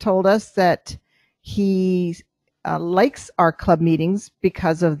told us that he likes our club meetings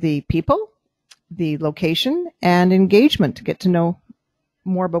because of the people, the location, and engagement to get to know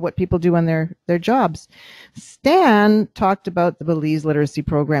more about what people do on their jobs. Stan talked about the Belize Literacy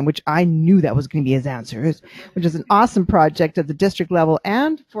Program, which I knew that was going to be his answer, which is an awesome project at the district level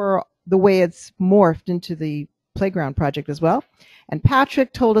and for the way it's morphed into the playground project as well. And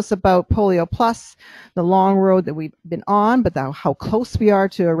Patrick told us about Polio Plus, the long road that we've been on, but how close we are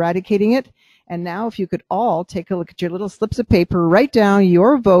to eradicating it. And now if you could all take a look at your little slips of paper, write down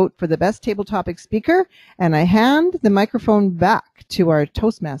your vote for the best table topic speaker, and I hand the microphone back to our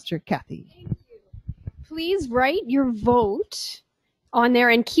Toastmaster, Kathy. Please write your vote on there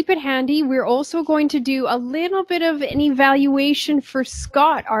and keep it handy. We're also going to do a little bit of an evaluation for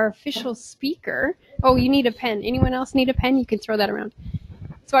Scott, our official speaker. Oh, you need a pen. Anyone else need a pen? You can throw that around.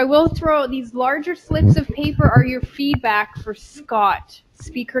 So I will throw these larger slips of paper are your feedback for Scott,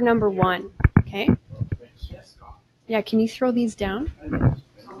 speaker number 1. Okay. Yeah, can you throw these down?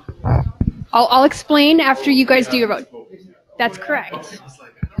 I'll explain after you guys do your vote. That's correct.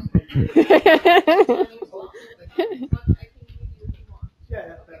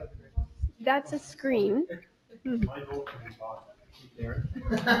 That's a screen.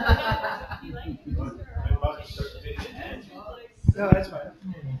 No, that's fine.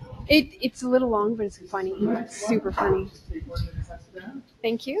 It's a little long, but it's funny. It's super funny.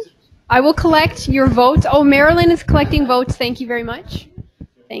 Thank you. I will collect your votes. Oh, Marilyn is collecting votes. Thank you very much.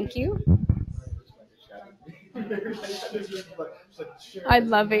 Thank you. I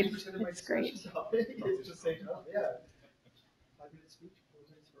love it. It's great.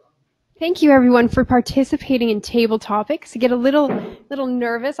 Thank you, everyone, for participating in Table Topics. I get a little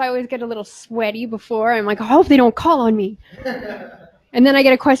nervous. I always get a little sweaty before. I'm like, I hope they don't call on me. And then I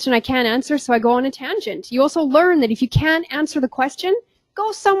get a question I can't answer, so I go on a tangent. You also learn that if you can't answer the question,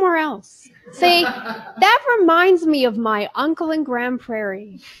 go somewhere else. Say, that reminds me of my uncle in Grand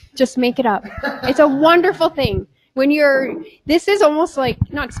Prairie. Just make it up. It's a wonderful thing. This is almost like,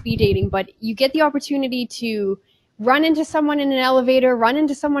 not speed dating, but you get the opportunity to run into someone in an elevator, run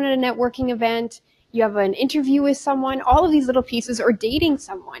into someone at a networking event, you have an interview with someone, all of these little pieces, or dating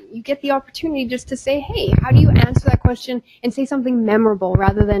someone. You get the opportunity just to say, hey, how do you answer that question, and say something memorable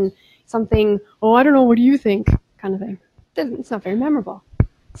rather than something, oh, I don't know, what do you think, kind of thing. It's not very memorable.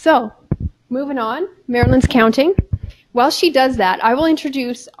 So, moving on, Marilyn's counting. While she does that, I will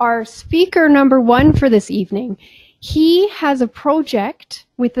introduce our speaker number 1 for this evening. He has a project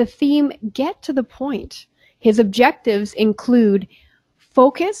with the theme, Get to the Point. His objectives include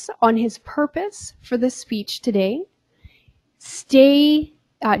focus on his purpose for this speech today.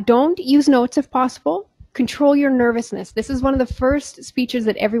 Don't use notes if possible. Control your nervousness. This is one of the first speeches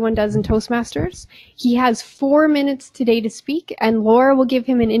that everyone does in Toastmasters. He has 4 minutes today to speak, and Laura will give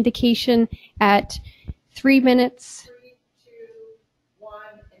him an indication at 3 minutes. 3, 2, 1,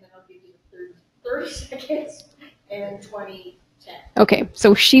 and then I'll give you 30 seconds and 20, 10. Okay,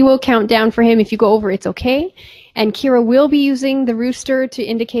 so she will count down for him. If you go over, it's okay. And Kira will be using the rooster to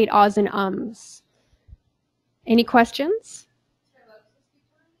indicate ahs and ums. Any questions?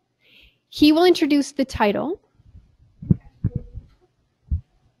 He will introduce the title.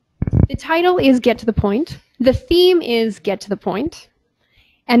 The title is Get to the Point. The theme is Get to the Point.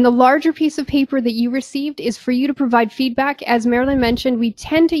 And the larger piece of paper that you received is for you to provide feedback. As Marilyn mentioned, we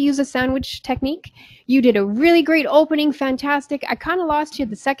tend to use a sandwich technique. You did a really great opening, fantastic. I kind of lost you at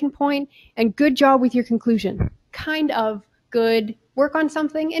the second point, and good job with your conclusion. Kind of, good, work on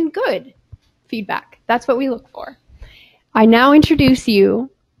something, and good feedback. That's what we look for. I now introduce you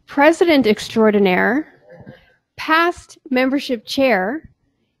President Extraordinaire, past membership chair,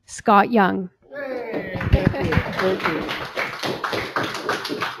 Scott Young. Thank you.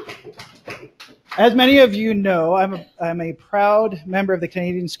 As many of you know, I'm a proud member of the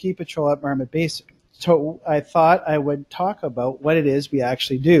Canadian Ski Patrol at Marmot Basin. So I thought I would talk about what it is we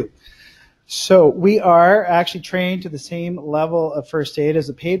actually do. So we are actually trained to the same level of first aid as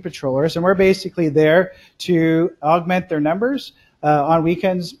the paid patrollers, and we're basically there to augment their numbers on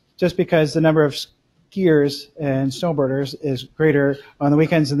weekends, just because the number of skiers and snowboarders is greater on the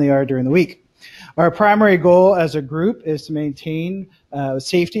weekends than they are during the week. Our primary goal as a group is to maintain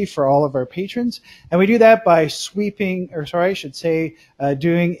safety for all of our patrons, and we do that by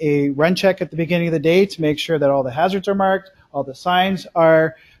doing a run check at the beginning of the day to make sure that all the hazards are marked, all the signs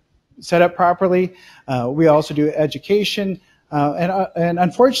are set up properly. We also do education, and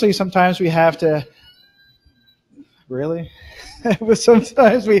unfortunately sometimes we have to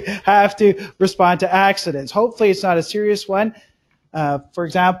sometimes we have to respond to accidents. Hopefully it's not a serious one. For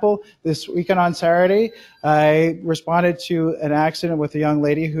example, this weekend on Saturday, I responded to an accident with a young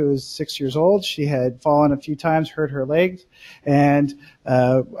lady who was 6 years old. She had fallen a few times, hurt her legs, and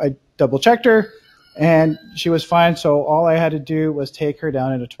I double-checked her, and she was fine. So all I had to do was take her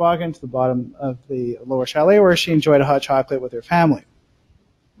down in a toboggan to the bottom of the lower chalet, where she enjoyed a hot chocolate with her family.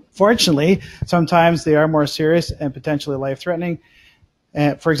 Fortunately, sometimes they are more serious and potentially life-threatening.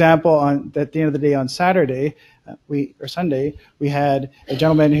 For example, at the end of the day on Saturday, Sunday, we had a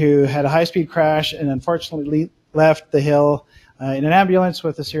gentleman who had a high-speed crash and unfortunately left the hill in an ambulance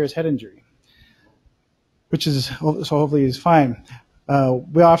with a serious head injury, so hopefully he's fine.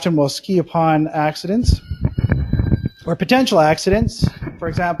 We often will ski upon accidents or potential accidents. For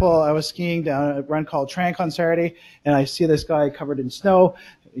example, I was skiing down a run called Trank on Saturday, and I see this guy covered in snow.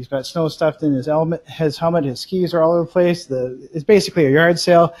 He's got snow stuffed in his helmet, his skis are all over the place. It's basically a yard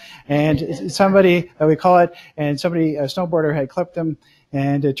sale, and somebody, we call it, and a snowboarder had clipped him,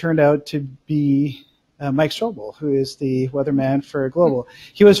 and it turned out to be Mike Strobl, who is the weatherman for Global.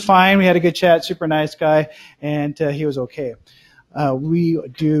 He was fine. We had a good chat, super nice guy, and he was okay. We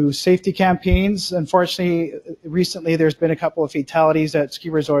do safety campaigns. Unfortunately, recently there's been a couple of fatalities at ski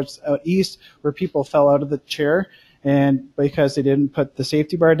resorts out east where people fell out of the chair, and because they didn't put the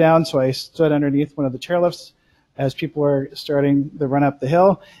safety bar down, so I stood underneath one of the chairlifts as people were starting the run up the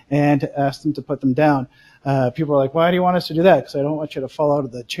hill and asked them to put them down. People are like, why do you want us to do that? Because I don't want you to fall out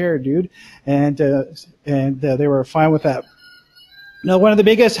of the chair, dude. And they were fine with that. Now, one of the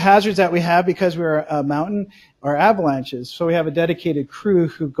biggest hazards that we have, because we're a mountain, are avalanches. So we have a dedicated crew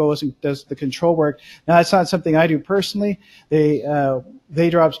who goes and does the control work. Now, that's not something I do personally. They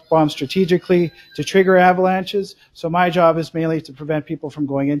drop bombs strategically to trigger avalanches. So my job is mainly to prevent people from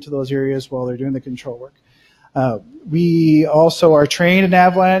going into those areas while they're doing the control work. We also are trained in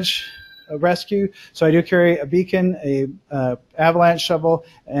avalanche rescue. So I do carry a beacon, a avalanche shovel,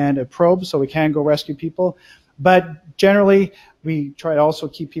 and a probe, so we can go rescue people. But generally, we try to also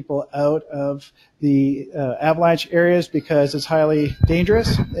keep people out of the avalanche areas because it's highly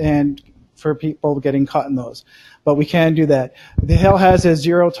dangerous and for people getting caught in those. But we can do that. The Hill has a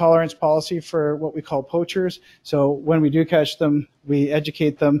zero tolerance policy for what we call poachers. So when we do catch them, we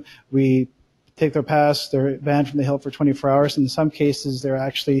educate them, we take their pass, they're banned from the Hill for 24 hours. In some cases, they're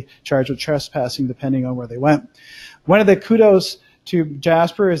actually charged with trespassing depending on where they went. One of the kudos to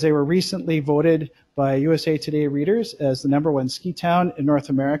Jasper is they were recently voted by USA Today readers as the #1 ski town in North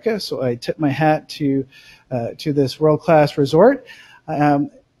America. So I tip my hat to this world-class resort.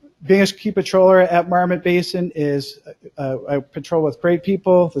 Being a ski patroller at Marmot Basin is, I patrol with great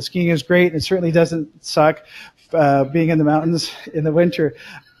people. The skiing is great. It certainly doesn't suck being in the mountains in the winter.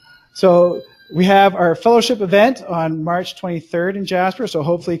 So we have our fellowship event on March 23rd in Jasper. So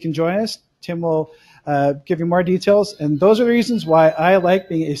hopefully you can join us. Tim will give you more details. And those are the reasons why I like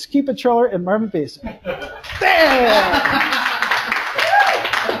being a ski patroller in Marmot Basin.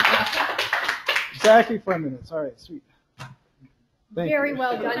 Exactly 4 minutes. All right, sweet. Very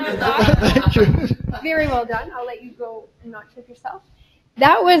well done, Scott. Very well done. I'll let you go and not trip yourself.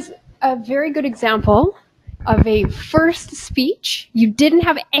 That was a very good example of a first speech. You didn't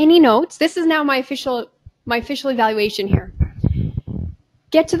have any notes. This is now my official evaluation here.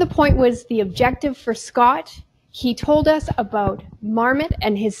 Get to the point was the objective for Scott. He told us about Marmot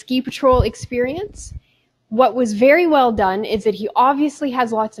and his ski patrol experience. What was very well done is that he obviously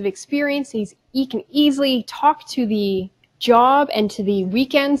has lots of experience. He can easily talk to the job and to the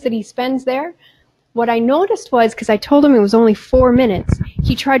weekends that he spends there. What I noticed was, because I told him it was only 4 minutes,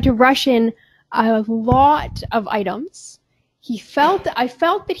 he tried to rush in a lot of items. I felt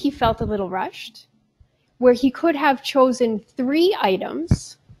that he felt a little rushed, where he could have chosen 3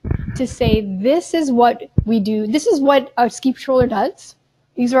 items to say, this is what we do, this is what a ski patroller does,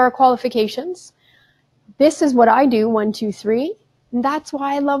 these are our qualifications, this is what I do, 1, 2, 3, and that's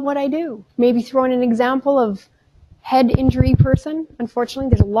why I love what I do. Maybe throw in an example of head injury person. Unfortunately,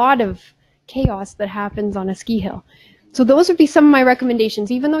 there's a lot of chaos that happens on a ski hill. So those would be some of my recommendations.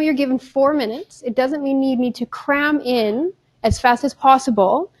 Even though you're given 4 minutes, it doesn't mean you need to cram in as fast as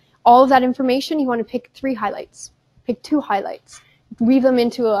possible all of that information. You want to pick 3 highlights, pick 2 highlights, weave them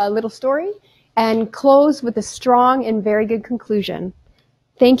into a little story, and close with a strong and very good conclusion.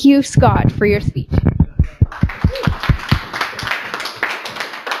 Thank you, Scott, for your speech.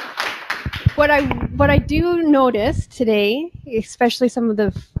 What I do notice today, especially some of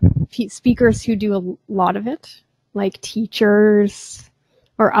the speakers who do a lot of it, like teachers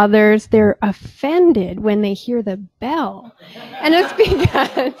or others, they're offended when they hear the bell. And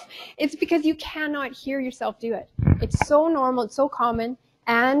it's because you cannot hear yourself do it. It's so normal, it's so common,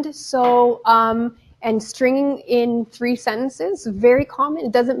 and so and stringing in 3 sentences, very common.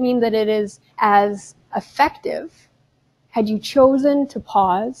 It doesn't mean that it is as effective had you chosen to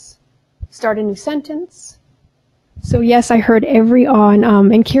pause, start a new sentence. So yes, I heard every on,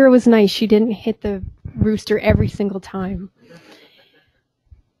 and Kira was nice. She didn't hit the rooster every single time.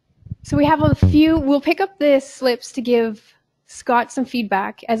 So we have a few, we'll pick up the slips to give Scott some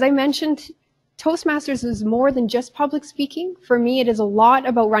feedback. As I mentioned, Toastmasters is more than just public speaking. For me, it is a lot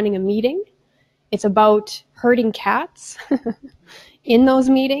about running a meeting. It's about herding cats in those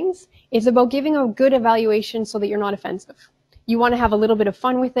meetings. It's about giving a good evaluation so that you're not offensive. You want to have a little bit of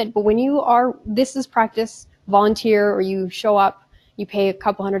fun with it, but when you are, this is practice, volunteer, or you show up, you pay a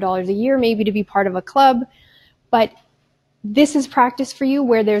couple $100s a year maybe to be part of a club, but this is practice for you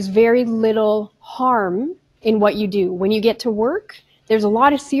where there's very little harm in what you do. When you get to work, there's a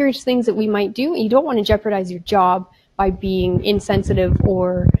lot of serious things that we might do, and you don't want to jeopardize your job by being insensitive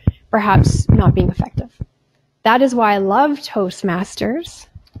or perhaps not being effective. That is why I love Toastmasters,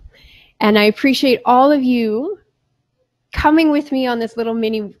 and I appreciate all of you coming with me on this little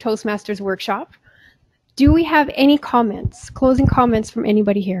mini Toastmasters workshop. Do we have any comments, closing comments from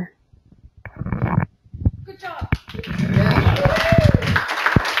anybody here? Good job.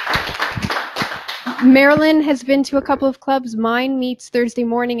 Marilyn has been to a couple of clubs. Mine meets Thursday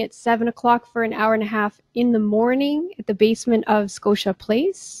morning at 7 o'clock for an hour and a half in the morning at the basement of Scotia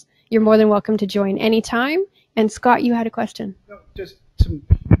Place. you're more than welcome to join anytime. And Scott, you had a question. No, just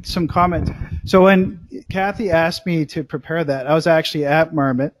some comments. So when Kathy asked me to prepare that, I was actually at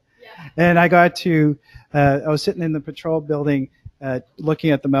Marmot, and I got to, I was sitting in the patrol building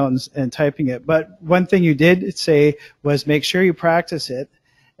looking at the mountains and typing it. But one thing you did say was make sure you practice it,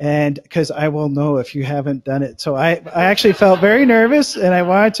 and because I will know if you haven't done it. So I actually felt very nervous, and I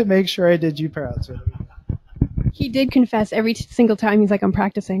wanted to make sure I did you proud. So. He did confess every single time. He's like, I'm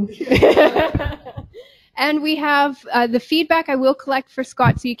practicing. And we have the feedback I will collect for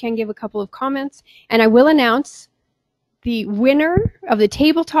Scott, so you can give a couple of comments. And I will announce the winner of the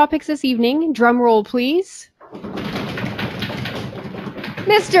table topics this evening. Drum roll, please.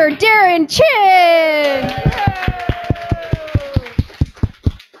 Mr. Darren Chin!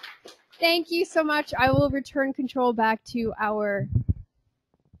 Thank you so much. I will return control back to our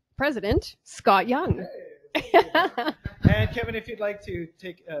president, Scott Young. And Kevin, if you'd like to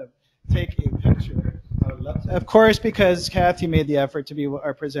take a picture. Of course, because Kathy made the effort to be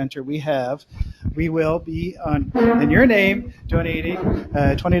our presenter, we will be in your name donating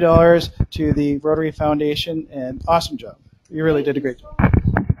 $20 to the Rotary Foundation, and awesome job. You really did a great job.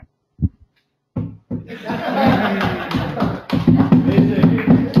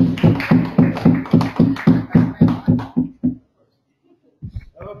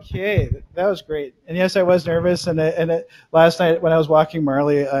 Okay, that was great. And yes, I was nervous. And last night when I was walking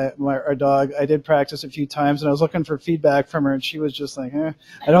Marley, our dog, I did practice a few times, and I was looking for feedback from her, and she was just like, I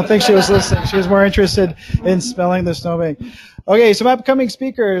don't think she was listening. She was more interested in smelling the snowbank. Okay, some upcoming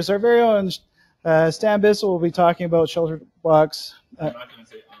speakers. Our very own Stan Bissell will be talking about shelter box. I'm not going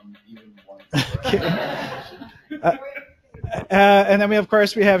to say even once. And then we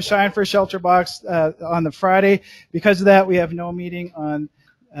have Shine for Shelter Box on the Friday. Because of that, we have no meeting on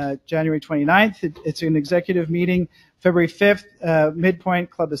January 29th. It's an executive meeting. February 5th,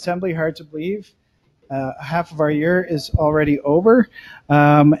 Midpoint Club Assembly, hard to believe. Half of our year is already over.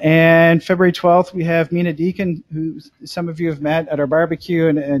 And February 12th, we have Mina Deacon, who some of you have met at our barbecue,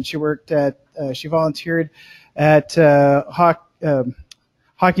 and she volunteered at Hockey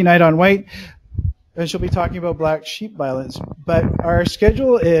Night on Whyte. And she'll be talking about black sheep violence. But our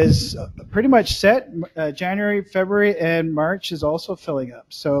schedule is pretty much set. January, February, and March is also filling up.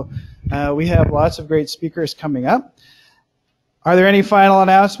 So we have lots of great speakers coming up. Are there any final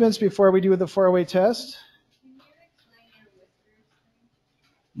announcements before we do the four-way test?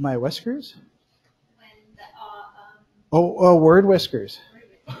 My whiskers? Word whiskers.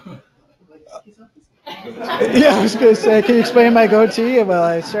 Yeah, I was going to say, can you explain my goatee? Well,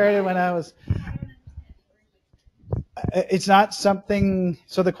 I started when I was... It's not something.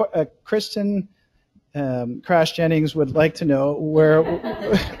 So the Kristen Crash Jennings would like to know where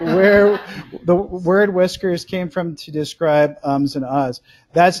the word whiskers came from to describe ums and ahs.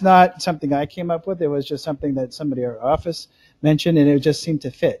 That's not something I came up with. It was just something that somebody at our office mentioned, and it just seemed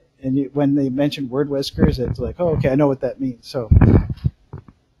to fit. And when they mentioned word whiskers, it's like, oh, okay, I know what that means. So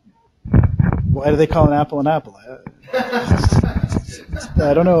why do they call an apple? I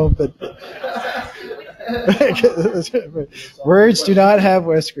don't know, but. Words do not have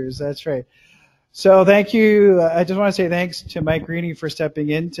whiskers. That's right. So thank you. I just want to say thanks to Mike Greeny for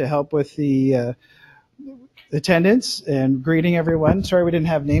stepping in to help with the attendance and greeting everyone. Sorry we didn't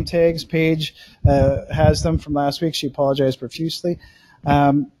have name tags. Paige has them from last week. She apologized profusely.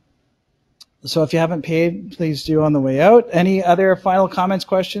 So if you haven't paid, please do on the way out. Any other final comments,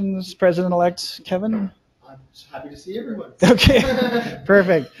 questions, President-elect Kevin? I'm just happy to see everyone. Okay,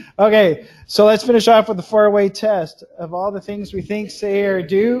 perfect. Okay, so let's finish off with the four-way test. Of all the things we think, say, or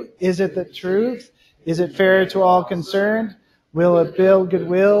do, is it the truth? Is it fair to all concerned? Will it build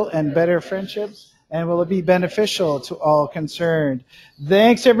goodwill and better friendships? And will it be beneficial to all concerned?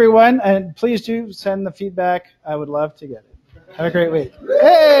 Thanks, everyone, and please do send the feedback. I would love to get it. Have a great week.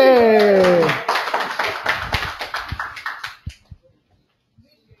 Hey!